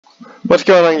What's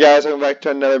going on, guys? Welcome back to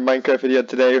another Minecraft video.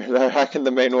 Today we're hacking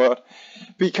the main world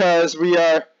because we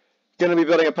are going to be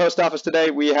building a post office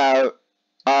today. We have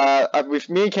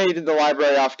me and Katie did the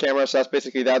library off camera, so that's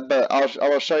basically that. But I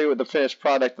will show you the finished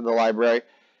product of the library,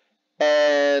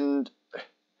 and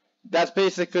that's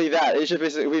basically that. It's just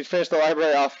basically we finished the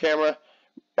library off camera.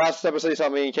 Last episode you saw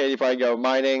me and Katie probably go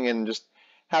mining and just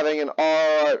having an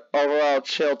overall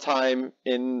chill time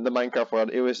in the Minecraft world.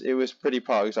 It was pretty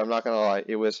pogs. I'm not gonna lie.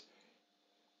 It was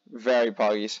very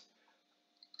poggies.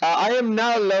 I am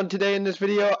not alone today in this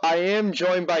video. I am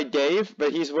joined by Dave,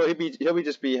 but he'll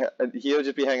just be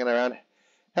hanging around.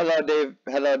 Hello, Dave.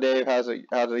 Hello, Dave. How's it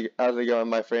going,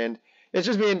 my friend? It's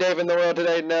just me and Dave in the world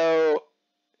today. No,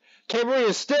 K-Marie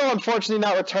is still unfortunately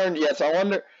not returned yet. So I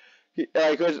wonder, which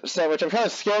I'm kind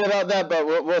of scared about that, but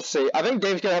we'll see. I think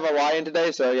Dave's gonna have a lion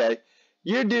today, so yeah,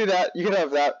 you do that. You can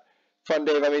have that. Fun,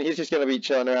 Dave. I mean, he's just going to be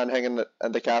chilling around, hanging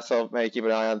at the castle, maybe keep an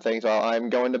eye on things while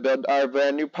I'm going to build our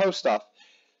brand new post off.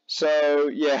 So,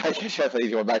 yeah, I guess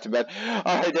he's going back to bed.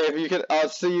 Alright, Dave, I'll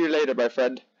see you later, my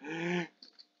friend.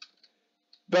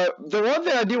 But the one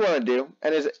thing I do want to do,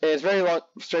 and it's very long,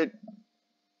 straight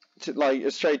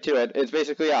to it, is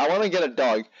basically, I want to get a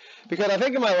dog. Because I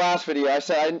think in my last video, I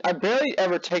said I barely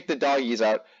ever take the doggies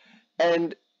out.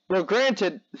 And, well,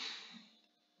 granted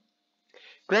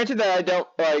that I don't,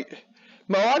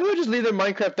 a lot of people just leave their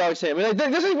Minecraft dogs here. I mean,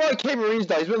 this is what K-Marie's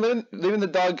dog. He's been leaving the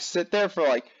dog sit there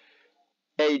for,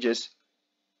 ages.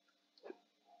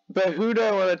 But who do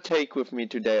I want to take with me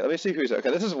today? Let me see who's...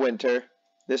 Okay, this is Winter.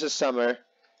 This is Summer.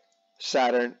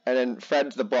 Saturn. And then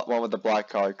Fred's the one with the black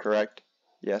collar, correct?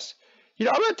 Yes. You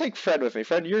know, I'm going to take Fred with me.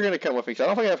 Fred, you're going to come with me, because I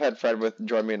don't think I've had Fred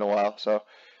join me in a while, so...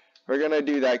 We're going to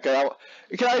do that,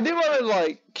 because I do want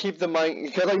to, keep the...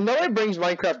 Because, nobody brings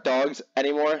Minecraft dogs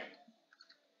anymore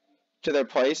to their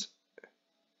place,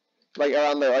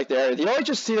 around their area. You always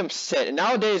just see them sit. And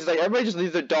nowadays, everybody just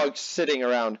leaves their dogs sitting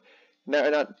around,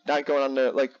 not going on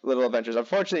their little adventures.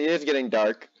 Unfortunately, it is getting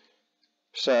dark,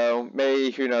 so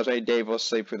maybe who knows? Maybe Dave will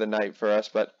sleep through the night for us.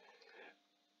 But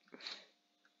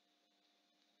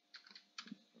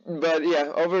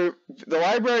yeah, over the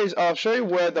libraries. I'll show you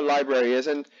where the library is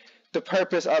and the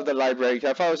purpose of the library.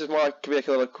 I thought it was just more like a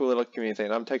little cool little community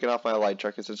thing. I'm taking off my light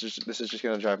truck because this is just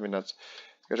gonna drive me nuts.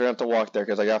 Because we're going to have to walk there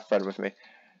because I got Fred with me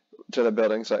to the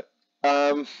building site.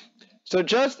 So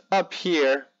just up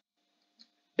here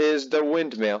is the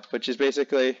windmill, which is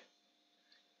basically,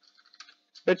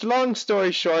 it's long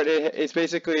story short, it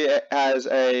has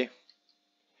a,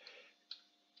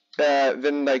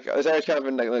 this area's kind of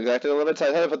been neglected a little bit, so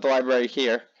I had to put the library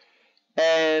here.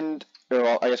 And,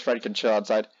 well, I guess Fred can chill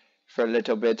outside for a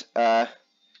little bit.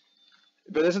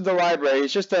 But this is the library.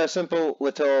 It's just a simple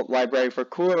little library for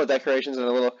cool little decorations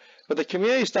and but the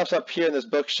community stuff's up here in this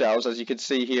bookshelves, as you can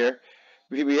see here.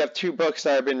 We have two books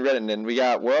that have been written in. We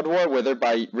got World War Wither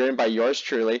written by yours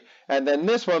truly, and then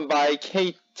this one by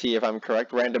Katie, if I'm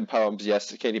correct. Random Poems.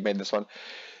 Yes, Katie made this one.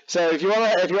 So if you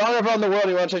want to around the world,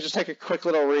 you want to just take a quick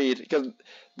little read, because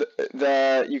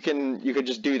you can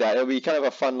just do that. It'll be kind of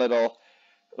a fun little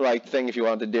thing if you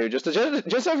want to do. Just so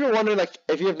if you're wondering,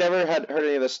 if you've never heard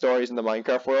any of the stories in the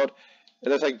Minecraft world, it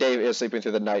looks like Dave is sleeping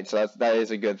through the night, so that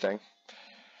is a good thing.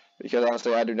 Because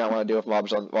honestly, I do not want to deal with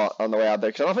mobs on the way out there,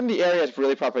 because I don't think the area is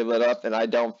really properly lit up, and I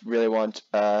don't really want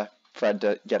Fred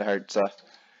to get hurt.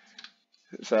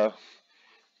 So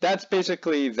that's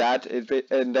basically that.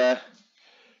 And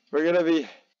we're gonna be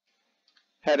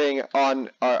heading on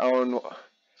our own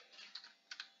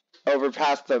over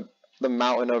past the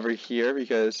mountain over here,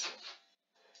 because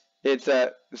it's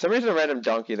for some reason a random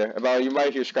donkey there. You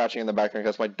might hear scratching in the background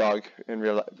because my dog,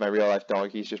 my real life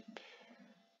dog, he's just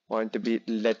wanting to be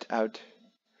let out.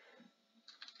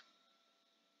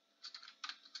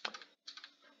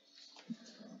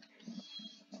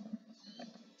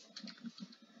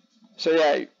 So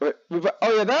yeah, oh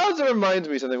yeah, that also reminds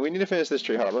me of something. We need to finish this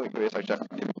tree. Hold on, let me give you a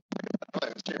second.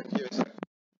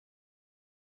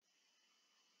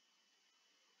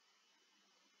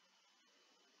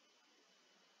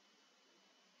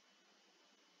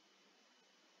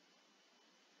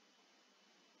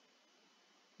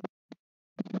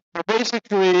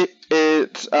 Basically,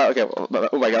 it's okay. Oh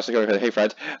my gosh, hey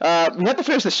Fred, we have to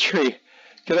finish this tree,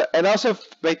 and also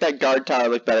make that guard tower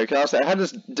look better. Cause I had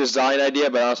this design idea,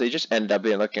 but honestly, it just ended up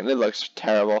being it looks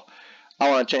terrible. I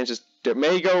want to change this.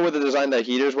 May go with the design that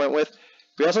Heaters went with.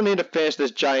 We also need to finish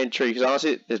this giant tree, because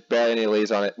honestly, there's barely any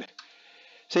leaves on it.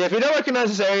 So yeah, if you don't recognize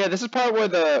this area, this is probably where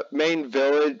the main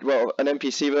village, well, an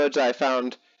NPC village that I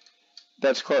found.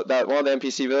 That's that one of the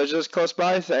NPC villages is close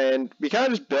by, and we kind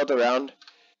of just built around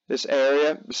this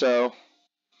area. So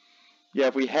yeah,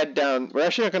 if we head down, we're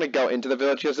actually not going to go into the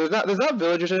village because there's not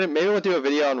villagers in it. Maybe we'll do a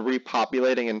video on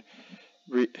repopulating and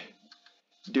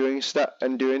doing stuff,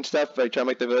 like trying to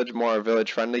make the village more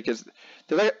village friendly, because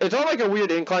like, it's all like a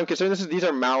weird incline considering these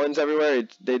are mountains everywhere.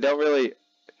 They don't really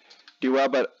do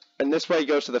well, and this way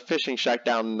goes to the fishing shack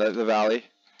down the valley.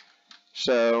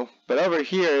 So, but over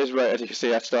here is where, as you can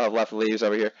see, I still have left leaves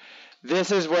over here. This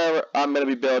is where I'm going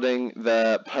to be building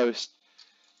the post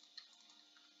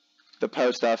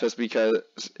office, because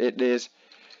it is.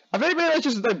 I think maybe let's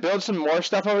just like build some more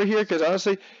stuff over here, because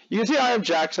honestly, you can see I have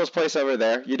Jaxel's place over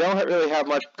there. You don't really have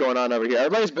much going on over here.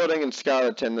 Everybody's building in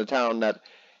Scarleton, the town that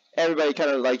everybody kind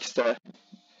of likes to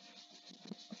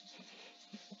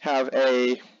have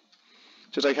a.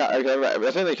 Just like I think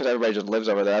because everybody just lives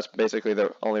over there. That's basically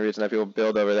the only reason that people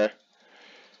build over there.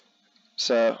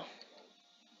 So,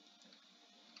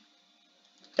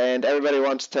 and everybody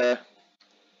wants to.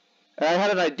 And I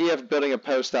had an idea of building a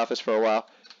post office for a while.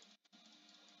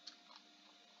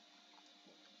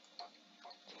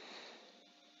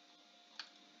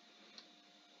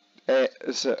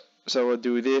 So we'll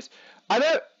do this. I'm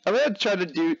gonna try to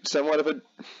do somewhat of a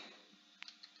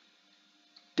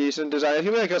decent design. I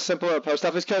think like a simpler post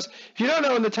office, because if you don't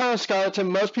know, in the town of Scarleton,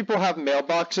 most people have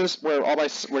mailboxes where all my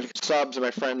subs and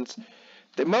my friends,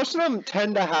 most of them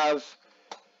tend to have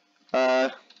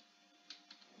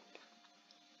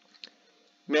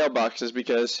mailboxes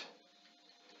because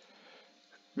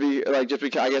I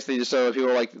guess they just, so if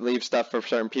people like leave stuff for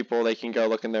certain people, they can go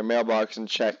look in their mailbox and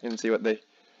check and see what they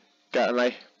got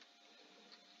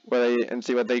and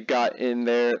see what they got in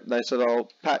their nice little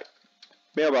pack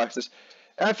mailboxes.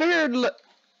 And I figured,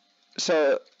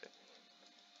 so,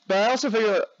 but I also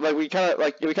figured like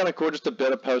it'd be kind of cool just to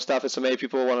build a post office. So maybe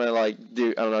people want to like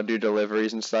do do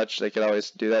deliveries and such. They could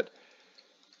always do that.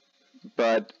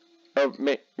 But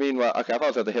meanwhile, okay, I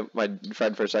probably have to hit my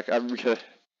friend for a sec. I'm gonna.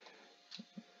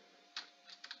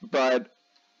 But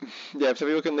yeah, so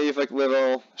people can leave like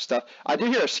little stuff. I do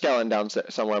hear a skeleton down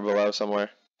somewhere below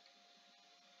somewhere.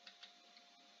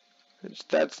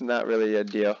 That's not really a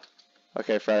deal.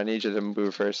 Okay, Fred, I need you to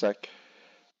move for a sec.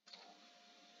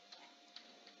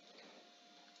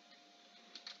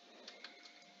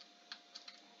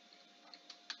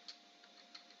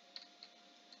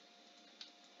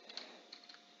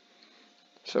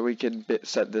 So we could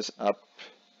set this up.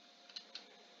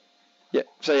 Yeah,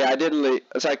 so yeah,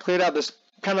 I cleared out this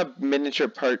kind of miniature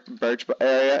birch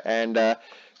area, and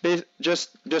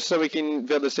just so we can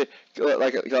build this.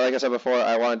 Like I said before,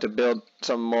 I wanted to build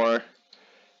some more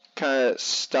kind of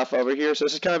stuff over here. So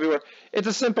this is kind of where it's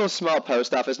a simple small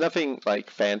post office, nothing like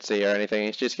fancy or anything.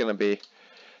 It's just gonna be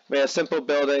a simple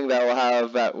building that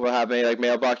will have many like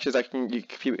mailboxes.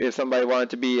 If somebody wanted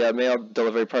to be a mail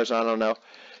delivery person, I don't know,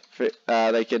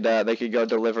 they could go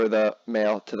deliver the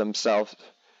mail to themselves,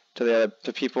 to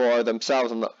people or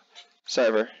themselves on the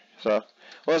server. So,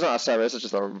 well, it's not a server. This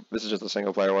is just a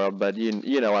single player world, but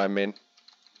you know what I mean.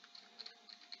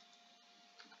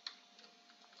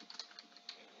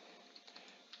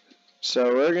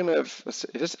 So we're gonna. Let's see,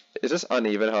 is this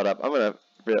uneven? Hold up. I'm gonna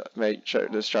make sure.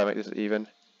 Just try to make this even.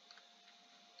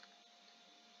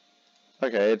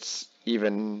 Okay, it's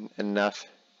even enough.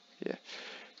 Yeah.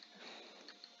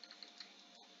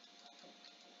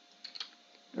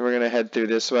 And we're gonna head through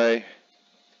this way.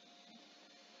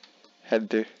 Head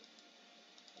through.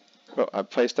 Oh, I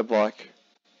placed a block.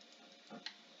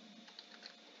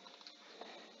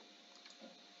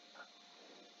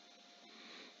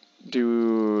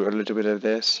 Do a little bit of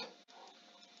this.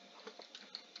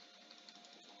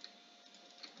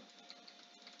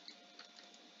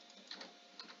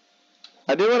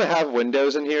 I do want to have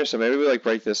windows in here, so maybe we like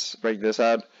break this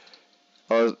out.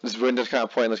 Oh, this window's kind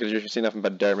of pointless because you see nothing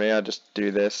but dirt. Maybe I'll just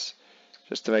do this,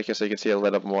 just to make it so you can see a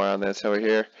little more on this over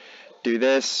here. Do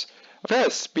this. I've had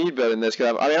a speed build in this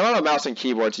because I'm on a mouse and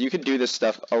keyboard, so you could do this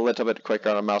stuff a little bit quicker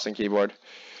on a mouse and keyboard.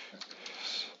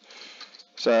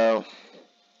 So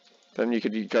then you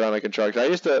could go down a controller. I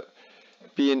used to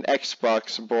be an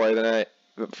Xbox boy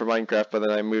for Minecraft, but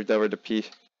then I moved over to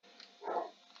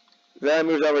Then I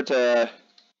moved over to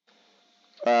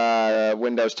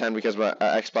Windows 10 because my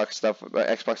Xbox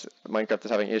Minecraft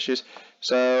is having issues.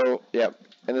 So yeah,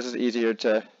 and this is easier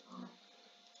to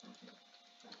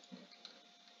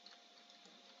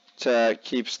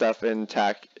keep stuff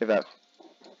intact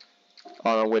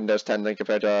on a Windows 10 than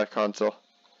compared to a console.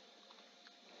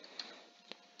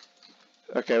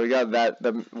 Okay, we got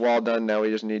the wall done. Now we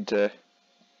just need to.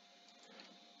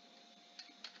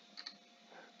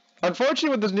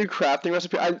 Unfortunately, with this new crafting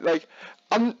recipe, I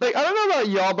don't know about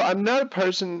y'all, but I'm not a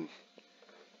person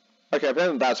Okay,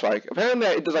 apparently that's why. Apparently,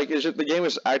 it does, like, it's just, the game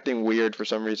is acting weird for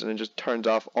some reason and just turns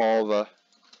off all the.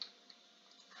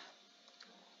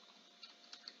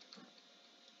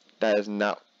 That is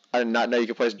not. I did not know you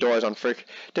could place doors on frick.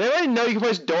 Did anybody know you could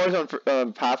place doors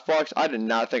on path blocks? I did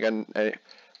not think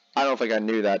I don't think I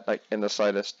knew that, like, in the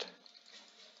slightest.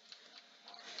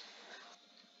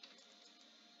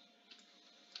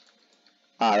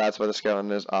 Ah, that's where the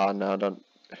skeleton is. Ah, no, don't.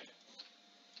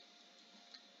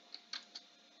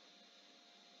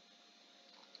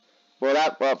 Well,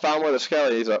 I found where the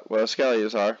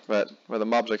skellies are, but where the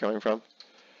mobs are coming from.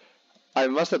 I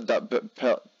must have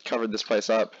covered this place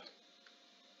up.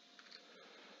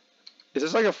 Is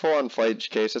this like a full-on flight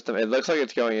cave system? It looks like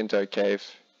it's going into a cave.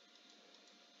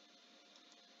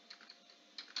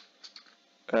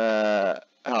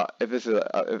 If this is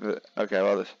okay,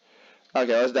 well, this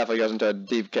definitely goes into a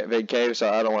deep, big cave. So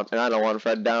I don't want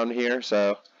Fred down here.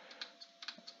 So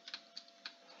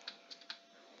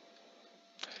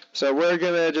we're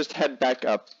gonna just head back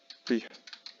up.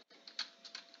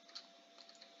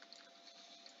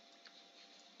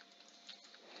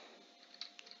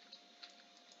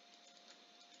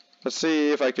 Let's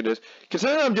see if I could just.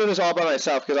 Considering I'm doing this all by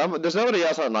myself, because there's nobody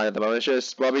else online at the moment. It's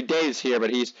just, well, I mean, Dave's here,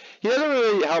 but he doesn't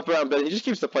really help around, but he just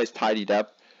keeps the place tidied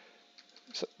up.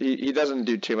 So he doesn't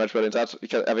do too much, but that's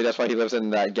because that's why he lives in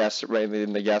that mainly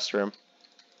in the guest room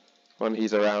when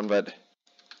he's around. But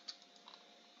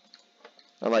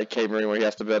unlike Cave Marine, where he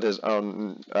has to build his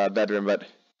own bedroom, but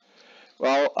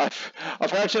well, I've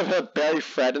actually had to bury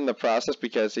Fred in the process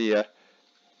because he's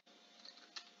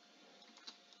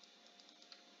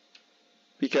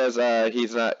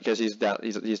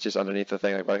just underneath the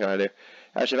thing. Like, what can I do?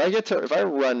 Actually, if I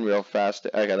run real fast,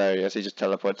 okay, there he is. He just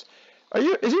teleports.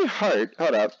 Is he hurt?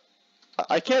 Hold up.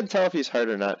 I can't tell if he's hurt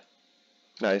or not.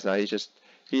 No, he's not.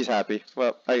 He's happy.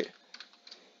 Well,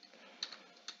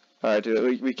 alright,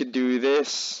 we could do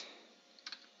this.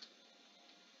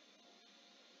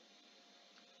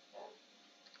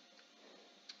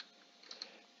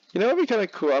 You know what would be kind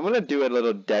of cool? I'm gonna do a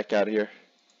little deck out here.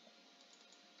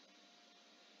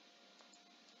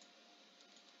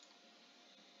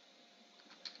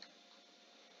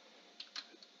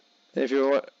 If you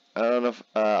want, I don't know if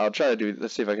I'll try to do.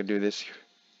 Let's see if I can do this.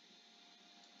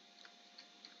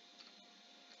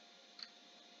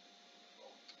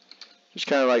 Just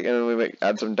kind of like, and then we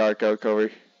add some dark oak over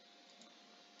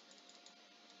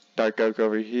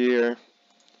here.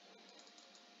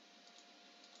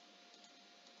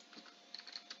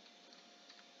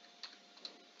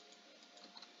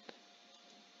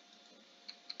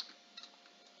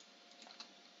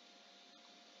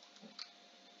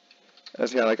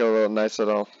 That's kind of like a little nice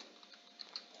little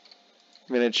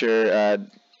miniature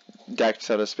deck,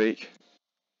 so to speak.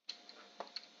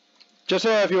 Just so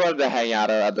if you wanted to hang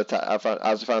out at the front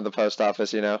of the post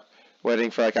office, you know, waiting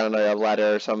for, like, I don't know, a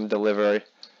letter or some delivery,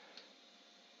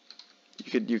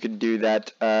 you could do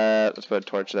that. Let's put a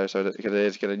torch there because it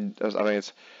is gonna.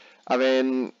 I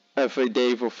mean, hopefully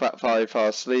Dave will probably fall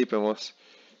asleep and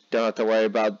don't have to worry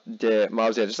about the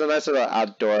mobs yet. Just a nice little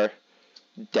outdoor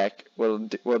deck will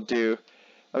do.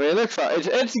 I mean, it looks fine.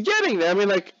 It's getting there. I mean,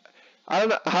 like, I don't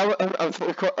know how I'm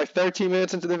like 13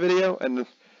 minutes into the video and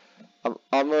I'm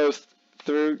almost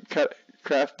through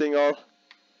crafting all,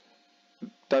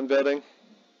 done building.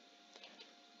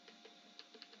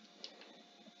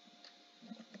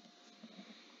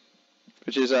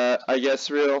 Which is I guess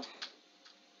real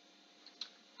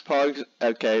pogs.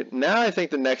 Okay, now I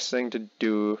think the next thing to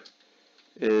do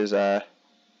is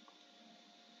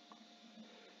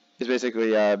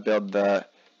basically build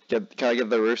get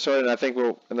the roof sorted, and I think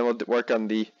we'll work on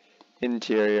the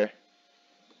interior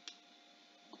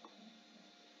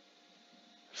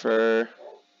for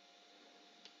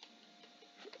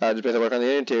just basically work on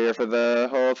the interior for the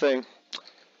whole thing.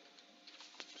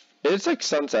 It's like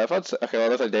sunset. Okay, well, it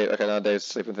looks like Dave. Okay, now Dave's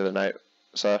sleeping through the night,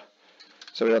 so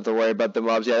we don't have to worry about the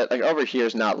mobs yet. Like, over here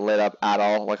is not lit up at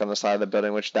all, like on the side of the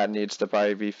building, which that needs to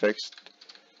probably be fixed.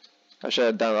 I should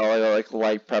have done all the like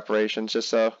light preparations just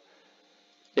so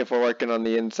if we're working on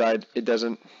the inside, it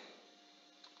doesn't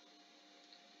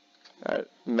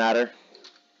matter.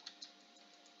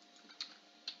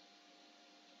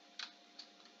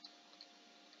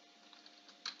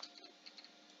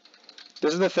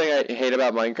 This is the thing I hate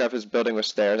about Minecraft, is building with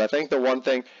stairs. I think the one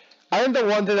thing that a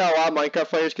lot of Minecraft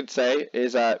players could say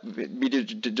is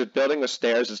just building with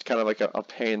stairs is kind of like a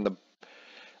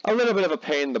little bit of a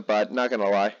pain in the butt, not gonna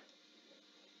lie.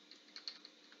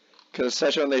 Because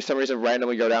especially when they, for some reason,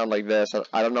 randomly go down like this.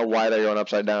 I don't know why they're going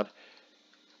upside down.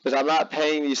 Because I'm not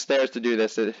paying these stairs to do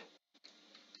this.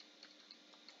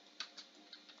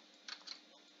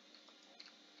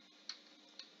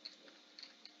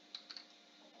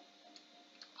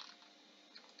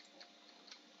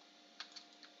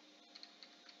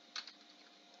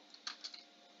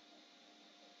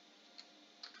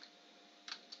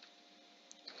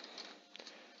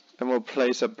 And we'll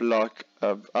place a block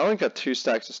of, I only got 2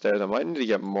 stacks of stairs. I might need to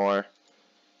get more.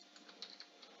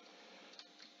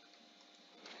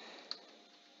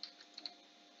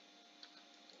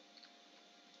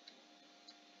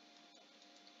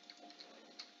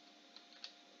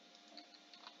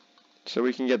 So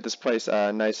we can get this place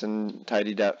nice and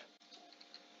tidied up.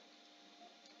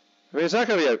 I mean, it's not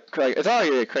gonna be a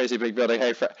crazy big building.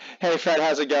 Hey Fred,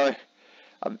 how's it going?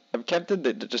 I'm tempted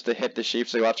to just to hit the sheep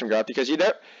so you watch them grow up, because I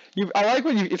like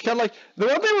when it's kind of like the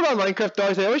one thing about Minecraft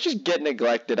dogs, they always just get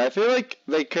neglected. I feel like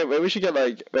maybe we should get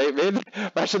maybe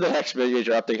that's the next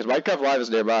major update, because Minecraft Live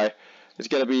is nearby. It's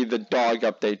gonna be the dog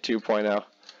update 2.0.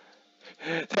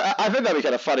 I think that'd be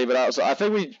kind of funny, but also I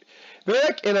think maybe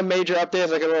like in a major update,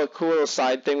 it's like a little cool little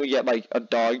side thing. We get like a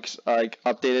dog's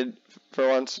updated for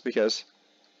once, because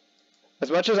as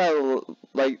much as I want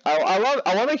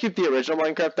to keep the original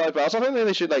Minecraft dog, but I also think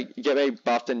they should get maybe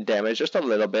buffed and damaged just a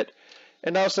little bit,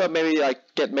 and also maybe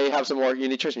have some more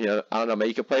unique tricks. I don't know, maybe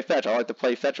you could play fetch. I like to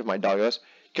play fetch with my doggos,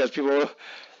 because people,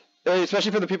 especially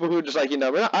for the people who just I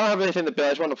don't have anything to build. I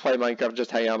just want to play Minecraft,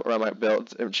 just hang out around my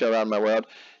builds and chill around my world.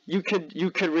 You could do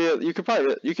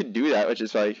that, which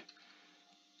is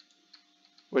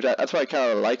that's what I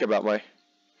kind of like about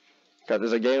because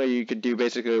there's a game where you could do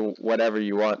basically whatever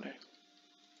you want.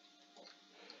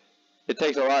 It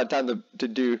takes a lot of time to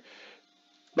do.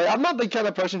 I'm not the kind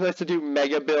of person who likes to do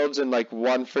mega builds in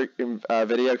one freaking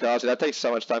video, because honestly that takes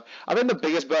so much time. I think the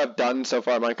biggest build I've done so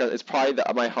far in Minecraft is probably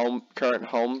my current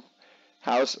home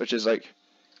house, which is big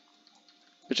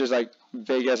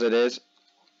as it is.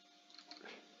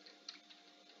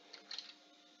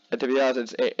 And to be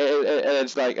honest,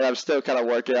 and I'm still kind of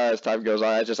working on it as time goes on.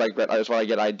 I just want to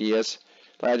get ideas.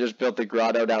 I just built the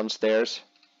grotto downstairs.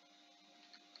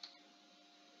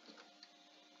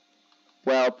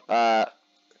 Well, I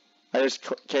just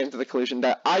came to the conclusion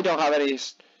that I don't have any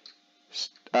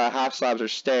half slabs or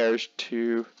stairs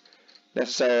to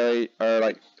necessarily,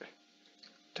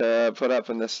 to put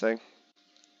up in this thing.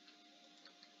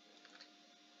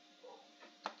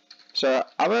 So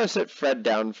I'm gonna sit Fred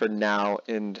down for now,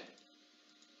 and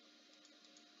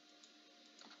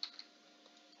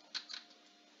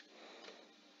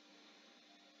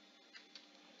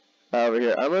over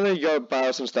here I'm gonna go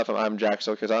borrow some stuff from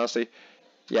Jaxel, because honestly,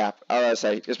 yeah, I gotta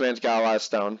say this man's got a lot of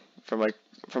stone from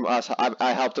us.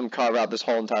 I helped him carve out this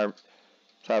whole entire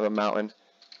side of a mountain.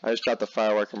 I just dropped the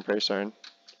firework, I'm pretty certain.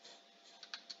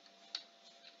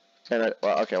 And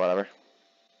well, okay, whatever.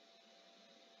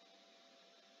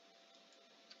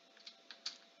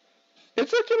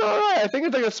 It's looking alright. I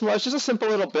think it's it's just a simple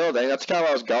little building. That's kind of what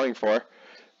I was going for.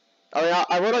 I mean,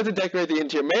 I would like to decorate the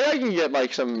interior. Maybe I can get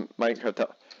some Minecraft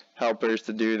helpers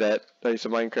to do that.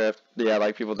 Some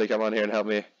Minecraft, people to come on here and help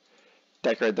me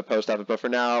decorate the post office. But for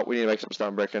now, we need to make some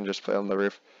stone brick and just put it on the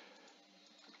roof.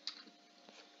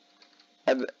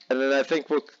 And then I think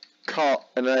we'll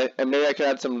and maybe I can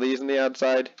add some leaves on the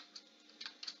outside,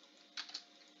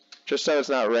 just so it's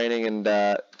not raining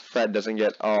and Fred doesn't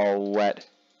get all wet.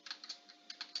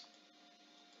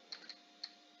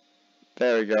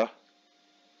 There we go.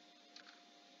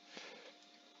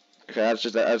 Okay, I'm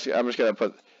just gonna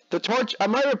put the torch. I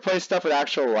might replace stuff with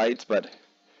actual lights, but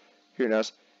who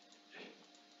knows?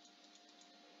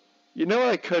 You know what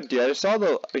I could do? I just saw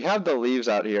we have the leaves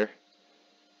out here.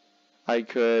 I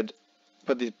could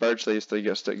put these birch leaves to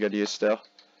good use still.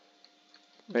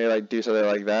 Maybe do something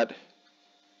like that.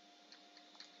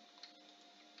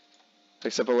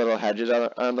 Simple little hedges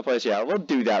on the place. Yeah, we'll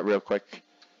do that real quick,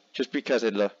 just because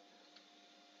it'll.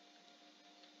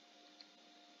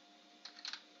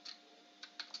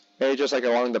 Maybe just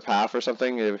along the path or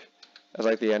something, as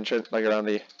the entrance, around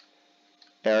the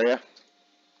area.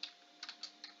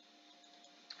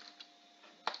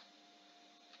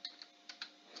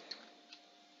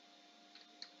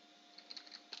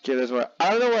 Okay, there's more. I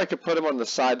don't know where I could put them on the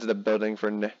sides of the building for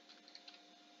animals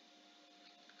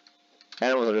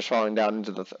are just falling down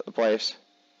into the place.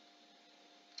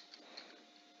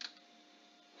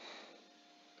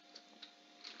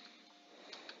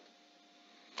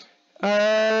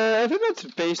 I think that's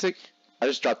basic. I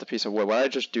just dropped a piece of wood. Why did I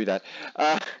just do that?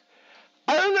 I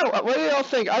don't know. What do y'all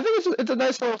think? I think it's a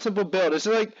nice little simple build. It's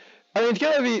I mean, it's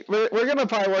gonna be. We're gonna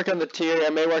probably work on the tier. I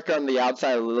may work on the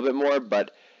outside a little bit more, but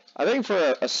I think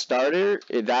for a starter,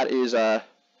 that is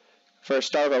for a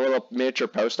start of a little miniature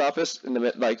post office in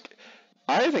the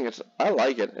I think I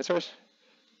like it. It's always.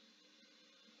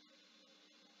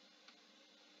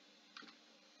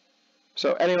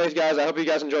 So, anyways, guys, I hope you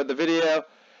guys enjoyed the video.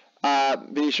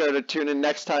 Be sure to tune in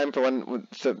next time for when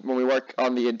we work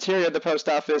on the interior of the post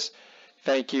office.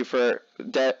 Thank you for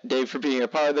Dave for being a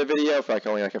part of the video for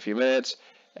only a few minutes.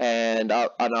 and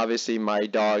obviously my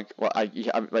dog. Well,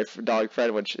 my dog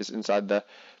Fred, which is inside the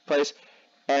place.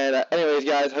 And anyways,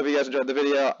 guys, hope you guys enjoyed the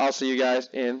video. I'll see you guys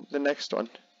in the next one.